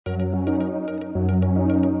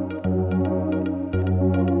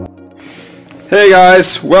Hey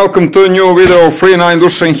guys, welcome to a new video of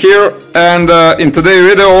freinds here, and in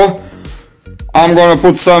today's video I'm gonna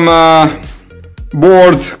put some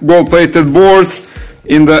gold-plated board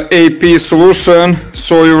in the AP solution.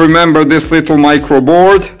 So you remember this little micro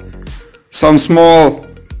board, some small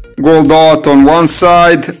gold dot on one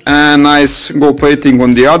side and nice gold plating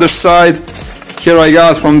on the other side. Here I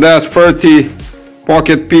got from that 30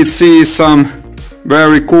 pocket PC some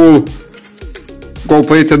very cool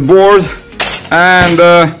gold-plated board. And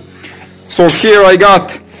so here I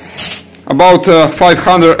got about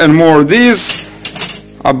 500 and more of these,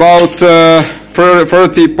 about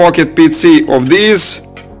 30 pocket PC of these,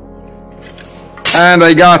 and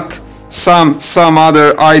I got some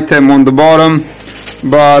other item on the bottom,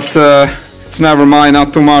 but it's never mind,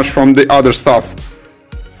 not too much from the other stuff.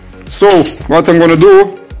 So what I'm gonna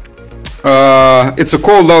do, it's a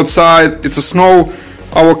cold outside, it's a snow,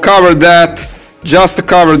 I will cover that. Just to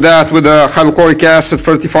cover that with a hydrochloric acid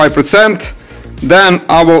 35%. Then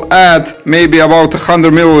I will add maybe about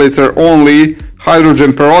 100 milliliter only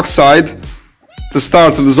hydrogen peroxide to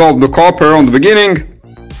start to dissolve the copper on the beginning.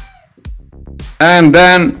 And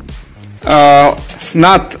then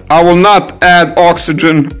I will not add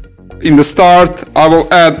oxygen in the start. I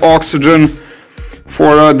will add oxygen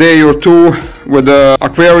for a day or two with the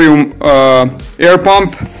aquarium air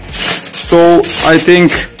pump. So I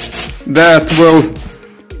think that will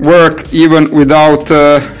work even without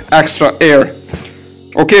extra air.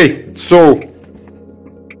 Okay, so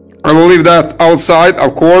I will leave that outside.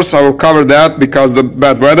 Of course I will cover that because the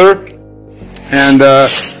bad weather, and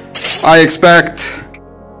I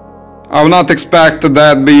will not expect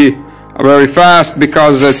that be very fast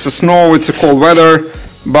because it's a snow, it's a cold weather,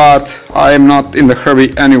 but I am not in the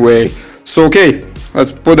hurry anyway. So okay,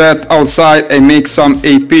 let's put that outside and make some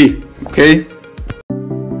AP. Okay.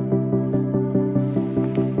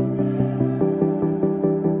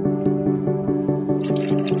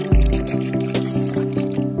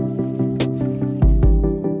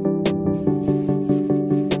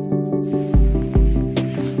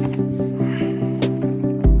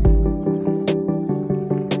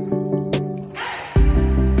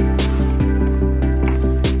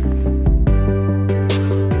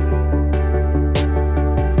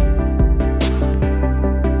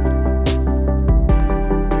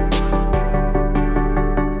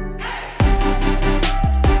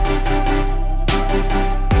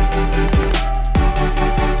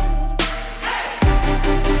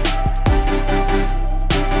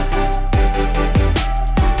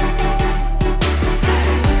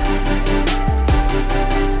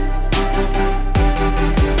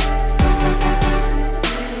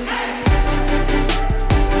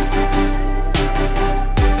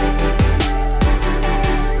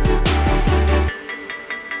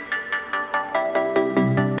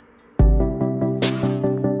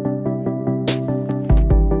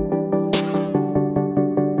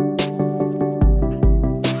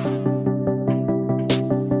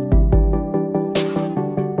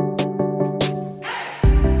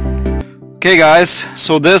 Okay guys,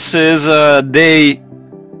 so this is day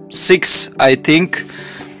 6 I think,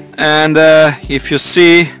 and if you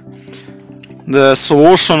see, the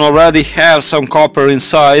solution already has some copper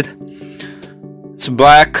inside. It's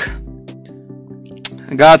black.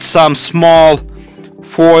 I got some small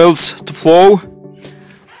foils to flow,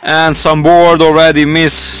 and some board already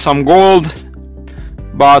miss some gold,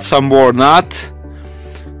 but some board not.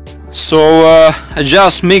 So I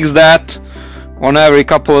just mix that on every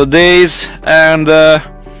couple of days, and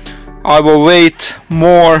I will wait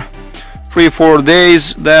more 3-4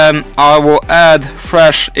 days, then I will add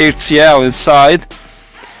fresh HCl inside.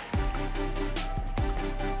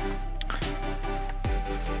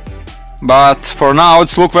 But for now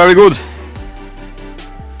it's look very good.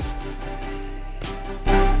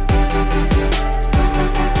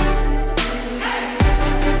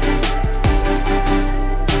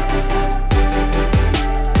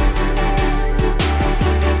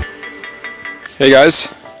 Hey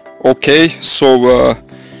guys, okay, so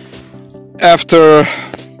after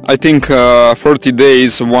I think 30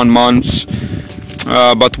 days, 1 month,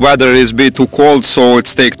 but weather is a bit too cold, so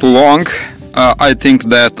it's take too long. I think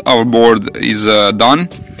that our board is done.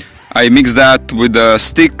 I mixed that with a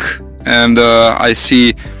stick, and I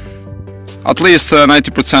see at least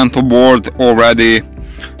 90% of board already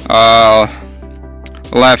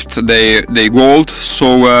left they gold.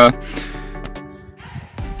 So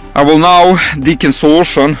I will now decant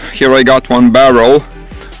solution. Here I got 1 barrel.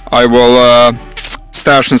 I will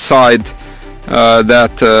stash inside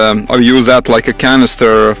that. I'll use that like a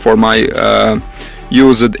canister for my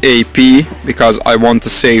used AP, because I want to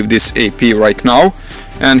save this AP right now.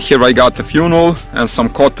 and here I got the funnel and some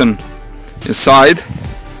cotton inside.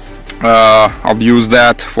 I'll use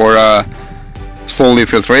that for slowly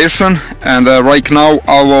filtration, and right now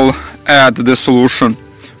I will add the solution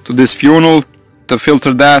to this funnel to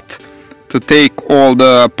filter that, to take all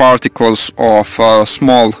the particles of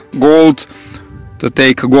small gold, to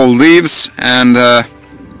take gold leaves, and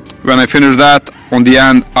when I finish that, on the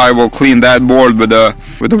end I will clean that board with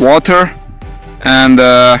the water, and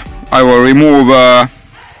I will remove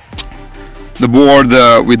the board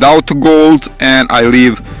without gold, and I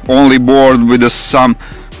leave only board with some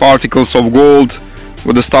particles of gold,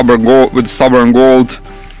 with the stubborn gold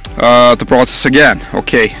to process again.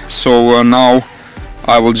 Okay, so now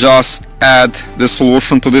I will just add the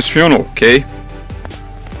solution to this funnel. Okay.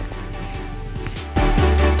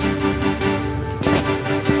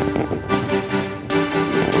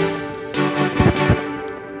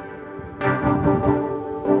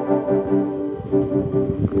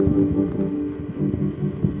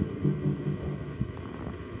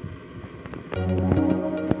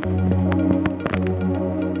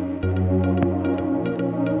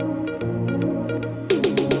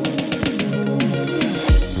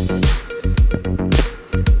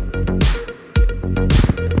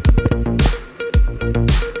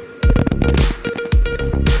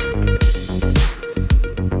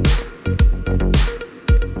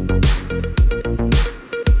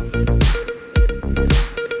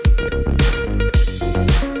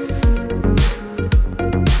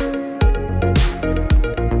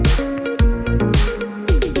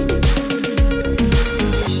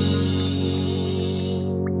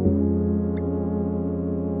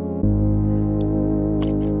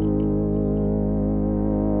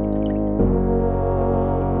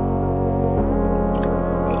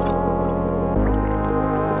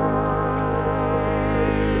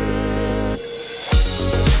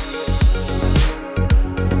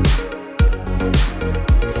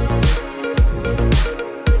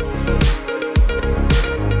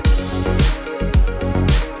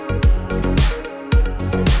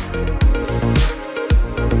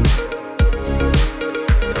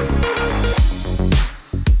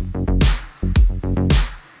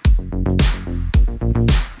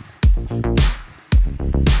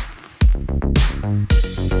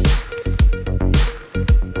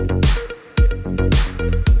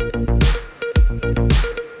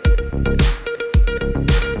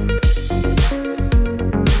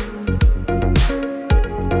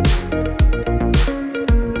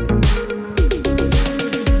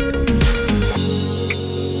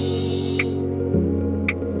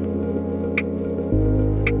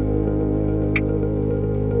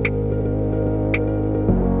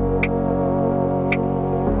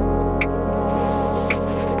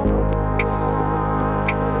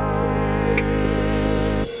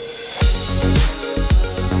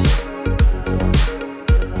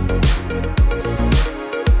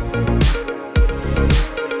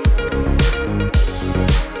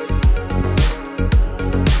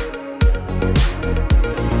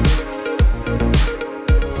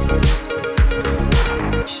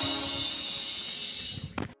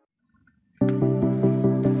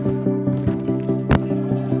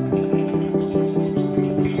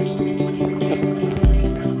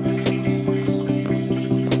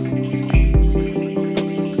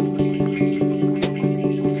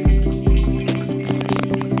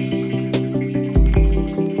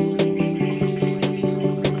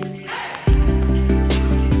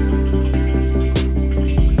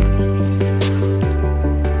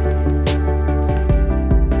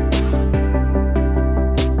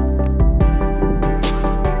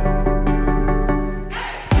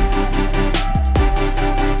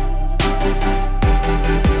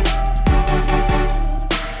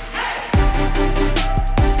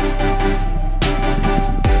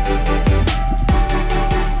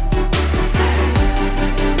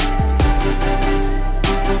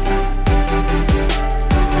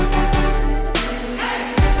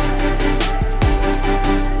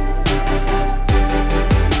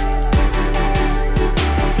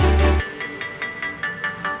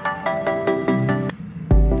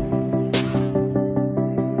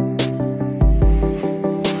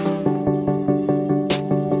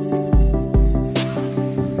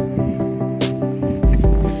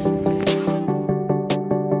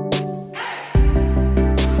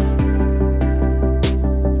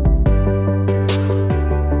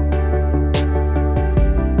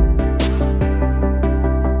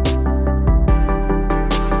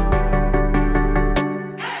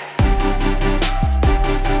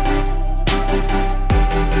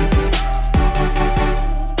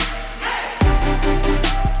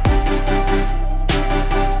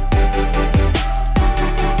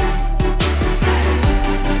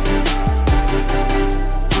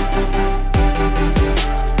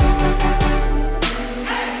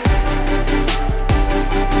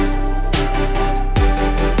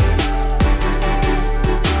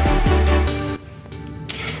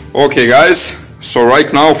 Okay guys, so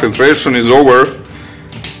right now filtration is over.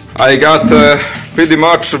 I got pretty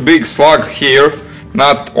much a big slug here,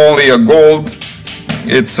 not only a gold.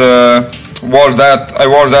 It's I washed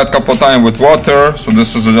that a couple of times with water, so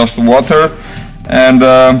this is just water. And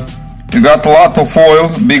you got a lot of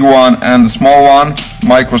oil, big one and small one,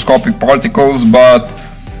 microscopic particles, but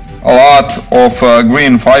a lot of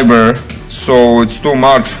green fiber, so it's too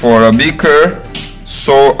much for a beaker.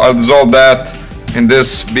 So I'll dissolve that in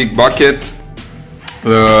this big bucket.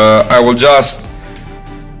 I will just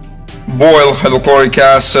boil hydrochloric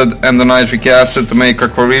acid and the nitric acid to make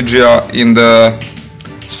aqua regia in the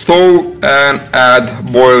stove, and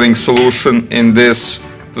add boiling solution in this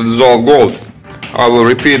to dissolve gold. I will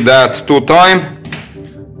repeat that 2 times,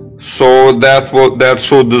 so that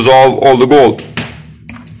should dissolve all the gold.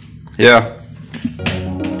 Yeah.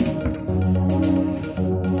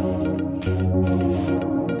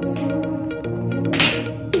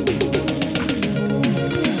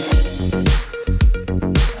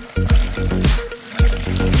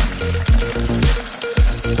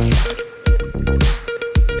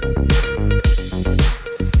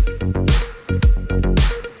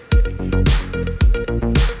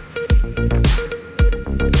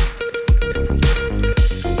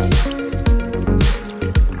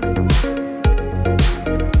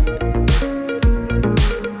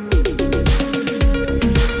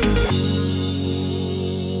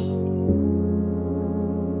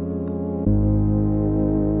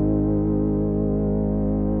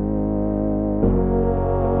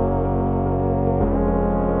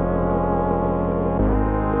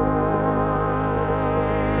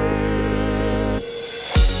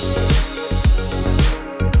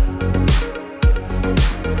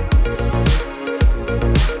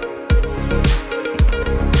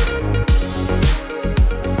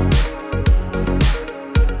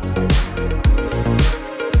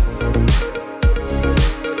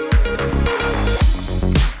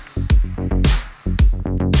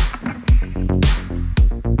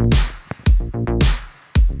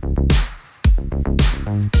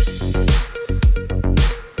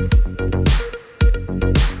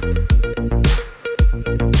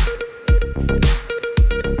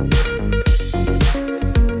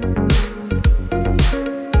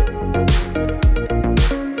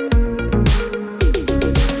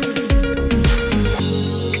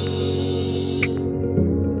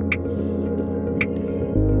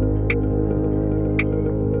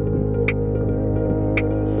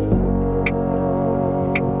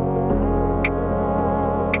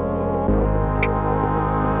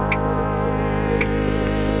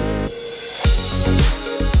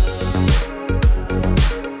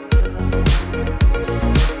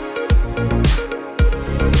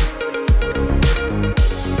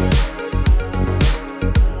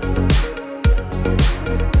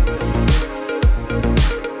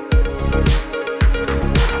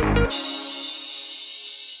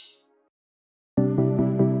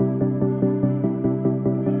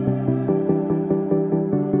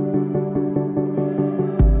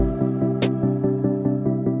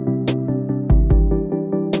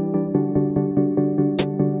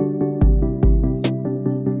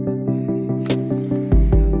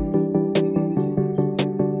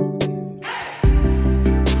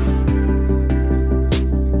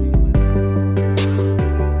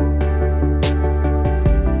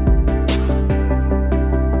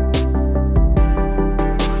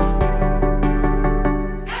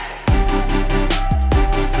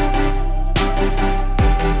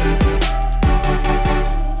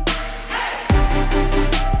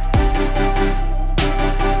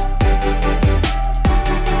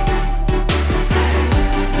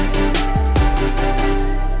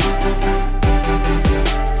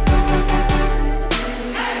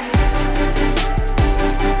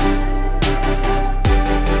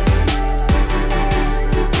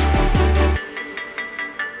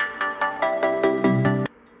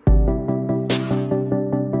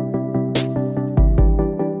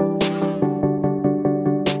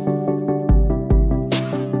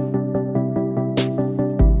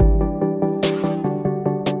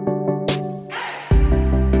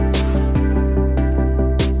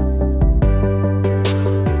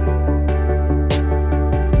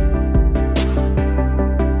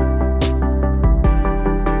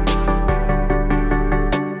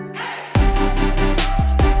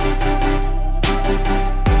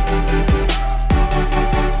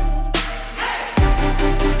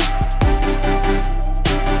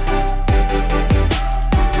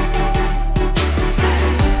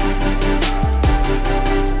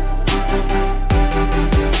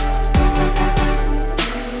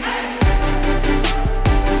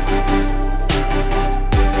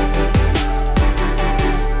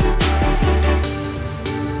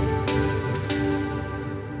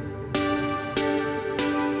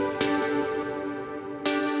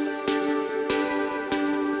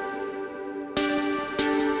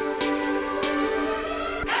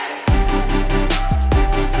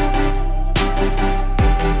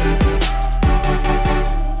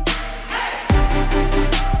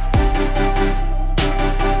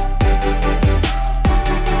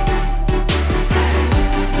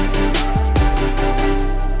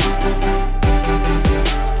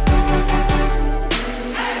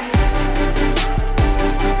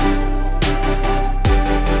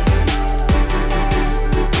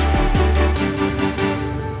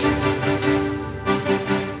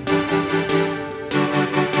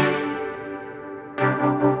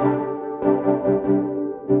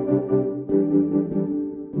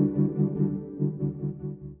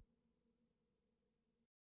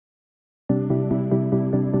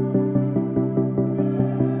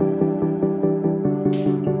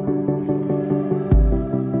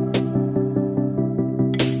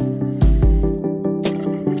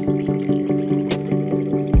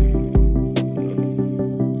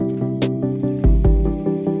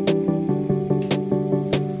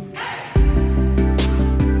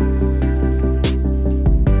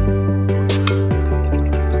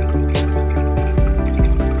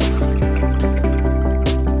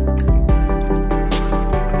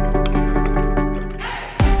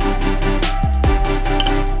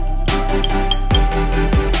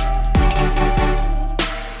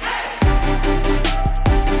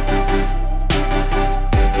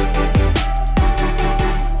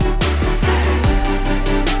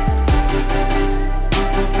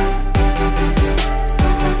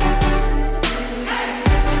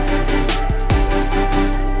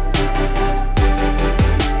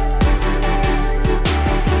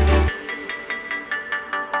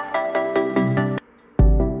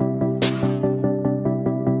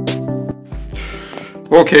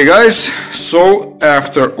 Okay guys, so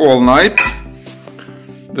after all night,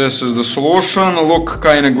 this is the solution. Look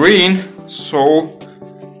kinda green, so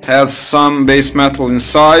has some base metal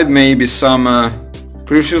inside, maybe some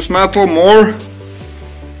precious metal more.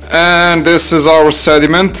 And this is our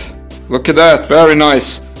sediment. Look at that, very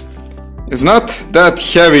nice. It's not that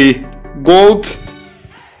heavy gold.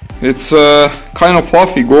 It's kind of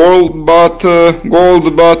fluffy gold, but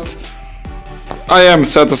I am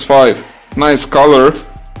satisfied. Nice color.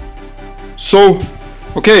 So,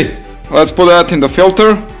 okay, let's put that in the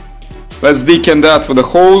filter. Let's decant that with a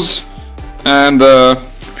hose and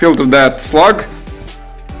filter that slug.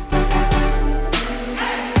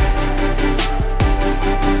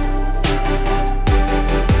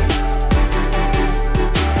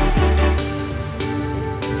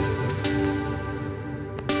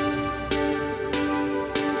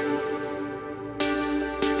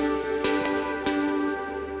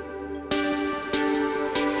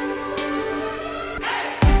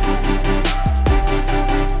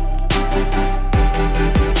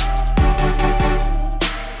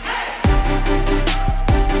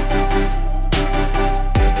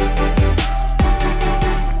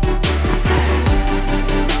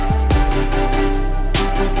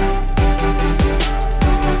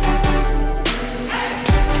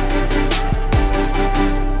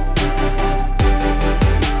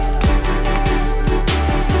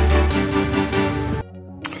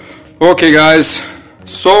 Okay guys,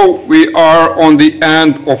 so we are on the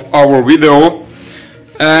end of our video,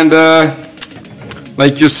 and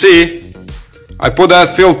like you see, I put that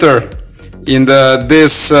filter in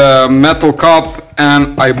this metal cup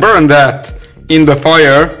and I burned that in the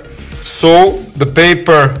fire, so the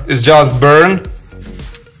paper is just burned,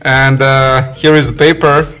 and here is the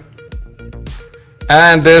paper,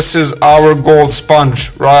 and this is our gold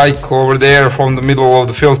sponge right over there from the middle of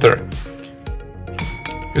the filter.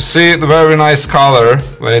 You see the very nice color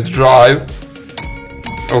when it's dry.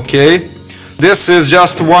 Okay, this is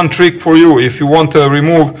just one trick for you. If you want to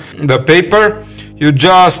remove the paper, you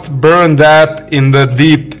just burn that in the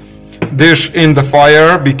deep dish in the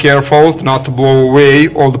fire. Be careful not to blow away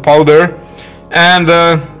all the powder, and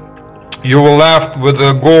you will left with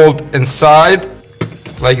the gold inside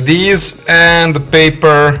like these, and the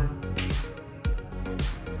paper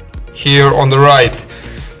here on the right.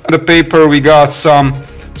 The paper, we got some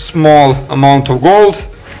small amount of gold,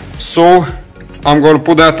 so I'm gonna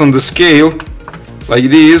put that on the scale like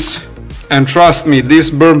this, and trust me, this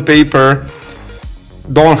burnt paper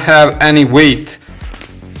don't have any weight,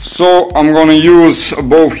 so I'm gonna use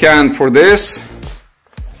both hands for this.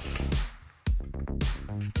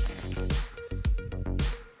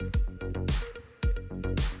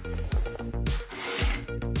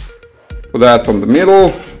 Put that on the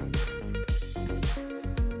middle.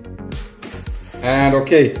 And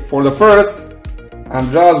okay, for the first, I'm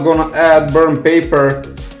just gonna add burnt paper.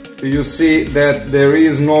 You see that there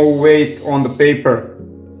is no weight on the paper.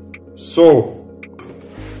 So,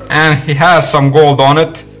 and he has some gold on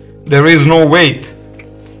it. There is no weight.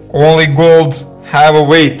 Only gold have a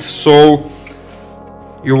weight, so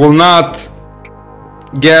you will not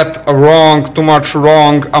get a too much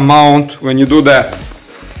wrong amount when you do that.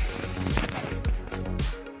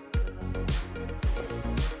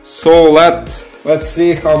 So let's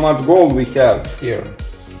see how much gold we have here.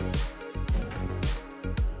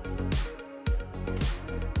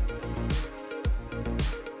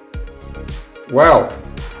 Well,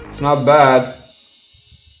 it's not bad.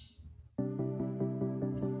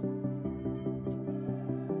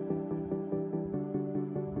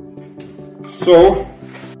 So,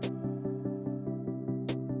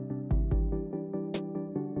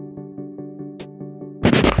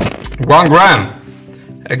 one gram.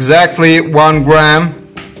 Exactly 1 gram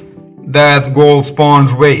that gold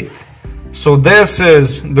sponge weight. So this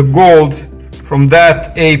is the gold from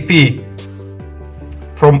that AP,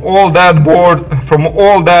 from all that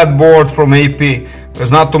board from AP.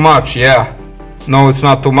 There's not too much, yeah, no, it's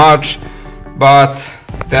not too much, but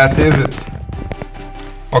that is it.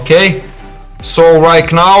 Okay, so right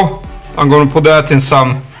now I'm gonna put that in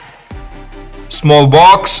some small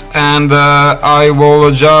box, and I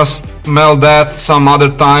will just melt that some other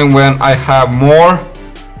time when I have more,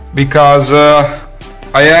 because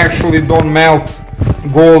I actually don't melt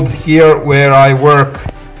gold here where I work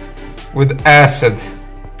with acid.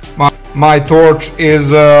 My torch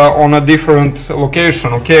is on a different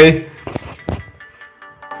location, okay?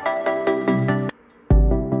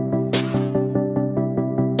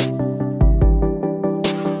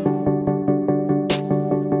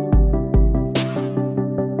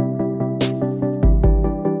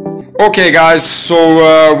 Okay guys,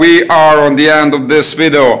 so we are on the end of this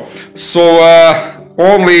video. So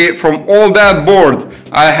only from all that board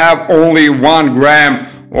I have only 1 gram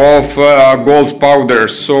of gold powder.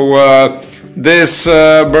 So this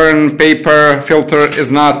burn paper filter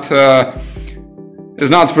is not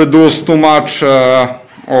reduced too much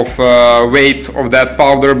of weight of that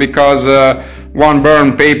powder, because 1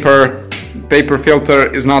 burn paper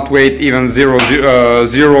filter is not weight even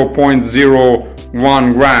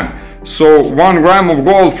 0.01 gram. So 1 gram of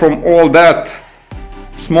gold from all that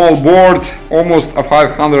small board, almost a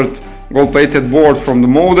 500 gold plated board from the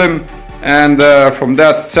modem, and from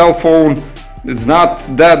that cell phone, it's not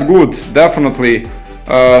that good, definitely.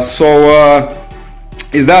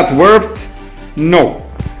 Is that worth? No,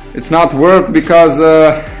 it's not worth, because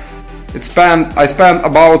I spent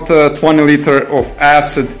about 20 liter of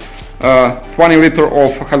acid, 20 liter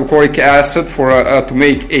of hydrochloric acid for to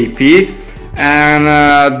make AP, and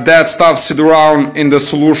that stuff sit around in the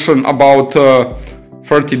solution about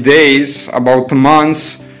 30 days, about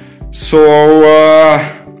months. So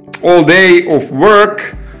all day of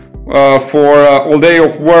work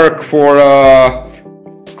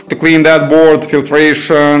to clean that board,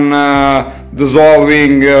 filtration,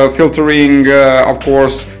 dissolving, filtering, of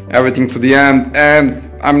course, everything to the end, and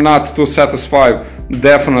I'm not too satisfied,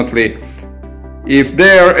 definitely. If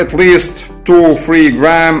there at least 2-3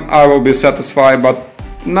 gram, I will be satisfied, but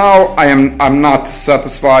now I'm not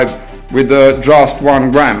satisfied with just 1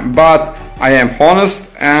 gram, but I am honest,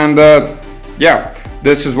 and yeah,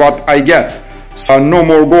 this is what I get. So no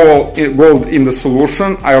more gold in the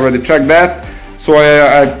solution, I already checked that. So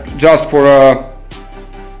I just for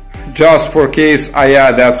case I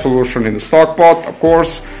add that solution in the stock pot, of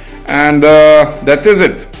course, and that is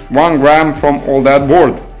it. 1 gram from all that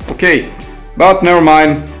board. Okay, but never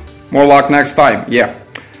mind, more luck next time. Yeah,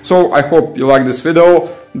 so I hope you like this video.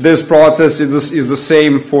 This process is the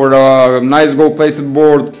same for a nice gold plated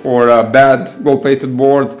board or a bad gold plated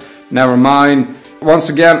board, never mind. Once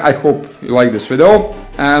again, I hope you like this video,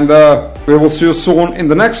 and we will see you soon in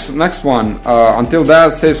the next one. Until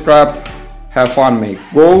that, stay scrap, have fun, make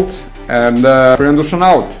gold, and freinds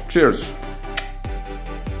out. Cheers.